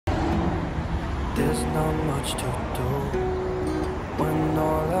There's not much to do when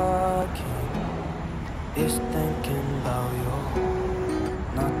all I can is thinking about you.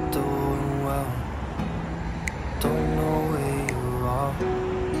 Not doing well, don't know where you are,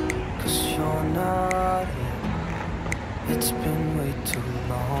 'cause you're not here. It's been way too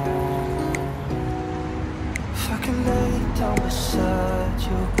long. If I could lay down beside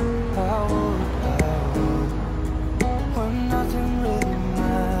you, I would. When nothing really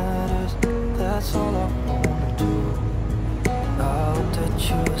matters, that's all I wanna do. I hope that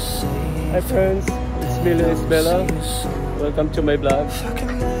you're safe. Hi friends, it's Billy Isabella. Welcome to my vlog. If I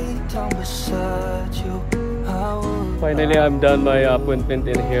could lay down beside you, I would. Finally, I'm done my appointment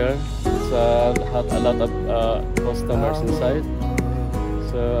in here. It's had a lot of customers inside,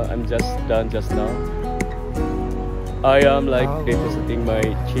 so I'm just done just now. I am like depositing my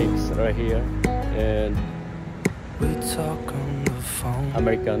checks right here and We talk on the phone.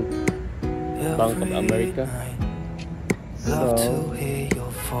 American Bank of America. Love to So hear your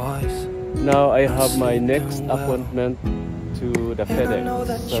voice. now I have my next appointment to the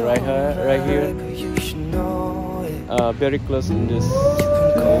FedEx. So right here, You should know it. very close in this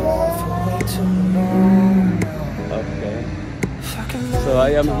Been place. gone for way too long. Okay. If I could So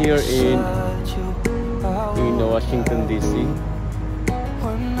I am here in beside you, I would. Washington DC.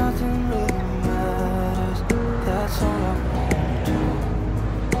 When nothing really matters, that's all I wanna do.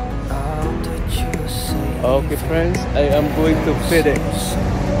 I hope that you're safe. Okay friends, I am going to FedEx.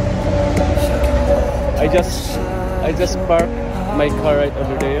 I just parked my car right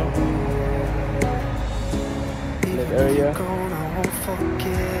over there. That area.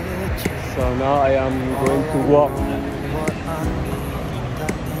 So now I am going to walk.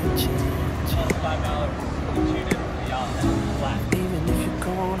 Even if you're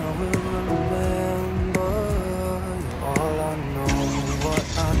gone, I will remember you. All I know, what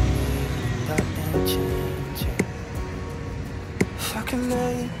I need, that ain't changing. If I could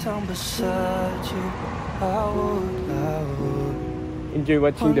lay down beside you, I would. Enjoy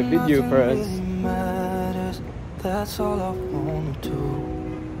watching the video friends. Really matters, that's all I wanna do.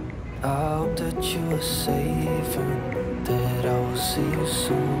 I hope that you are safe and that I will see you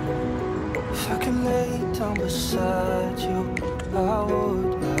soon. If I could lay down beside you, I would.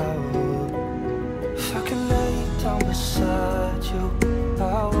 If I could lay down beside you, I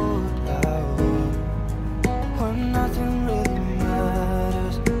would. When nothing really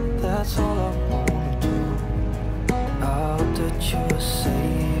matters, that's all I wanna do. I hope that you are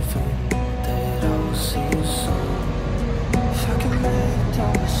safe and that I will see you soon. If I could lay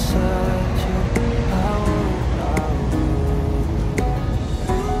down beside you, I would.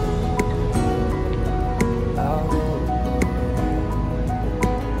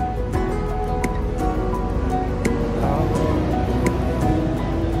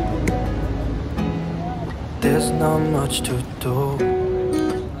 There's not much to do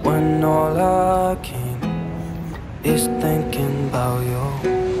when all I can is thinking about you.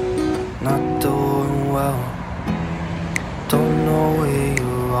 Not doing well, don't know where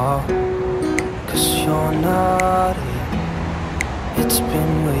you are, 'cause you're not here. It's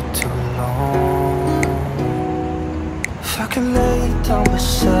been way too long. If I could lay down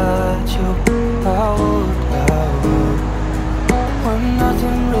beside you, I would. When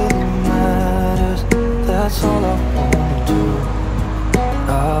nothing really matters, that's all I wanna do.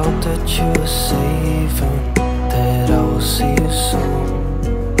 I hope that you are safe and that I will see you soon.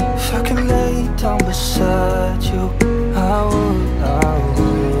 If I could lay down beside you, I would. I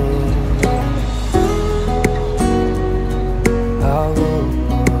would. I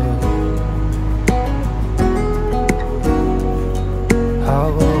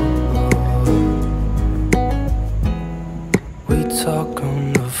would. We talk on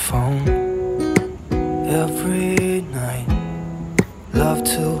the phone every night. Love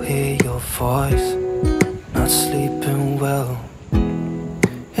to hear your voice. Not sleeping well,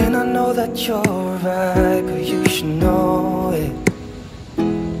 and I know that you're right, but you should know it.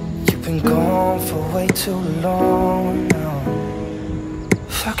 You've been gone for way too long now.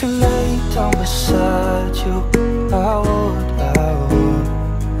 If I could lay down beside you, I would.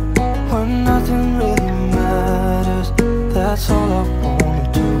 When nothing really matters, that's all I wanna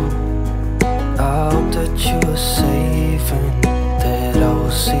do. I hope that you are safe and that I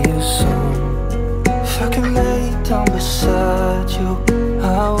will see you soon. If I could lay down beside you, I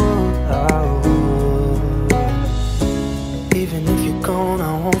would. Even if you're gone, I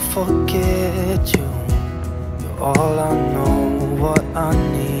won't forget you. You're all I know, what I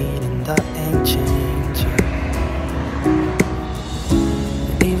need, and that ain't changing.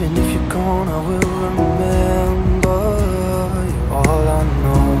 And even if you're gone, I will remember you. All I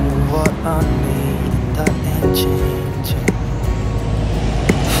know, what I need.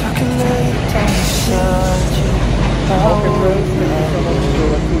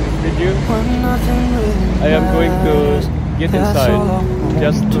 I am going to get inside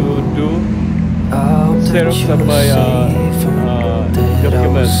just to do Xerox of my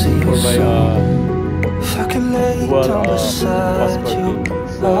documents for my passport thing.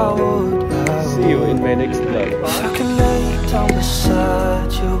 So see you in my next vlog.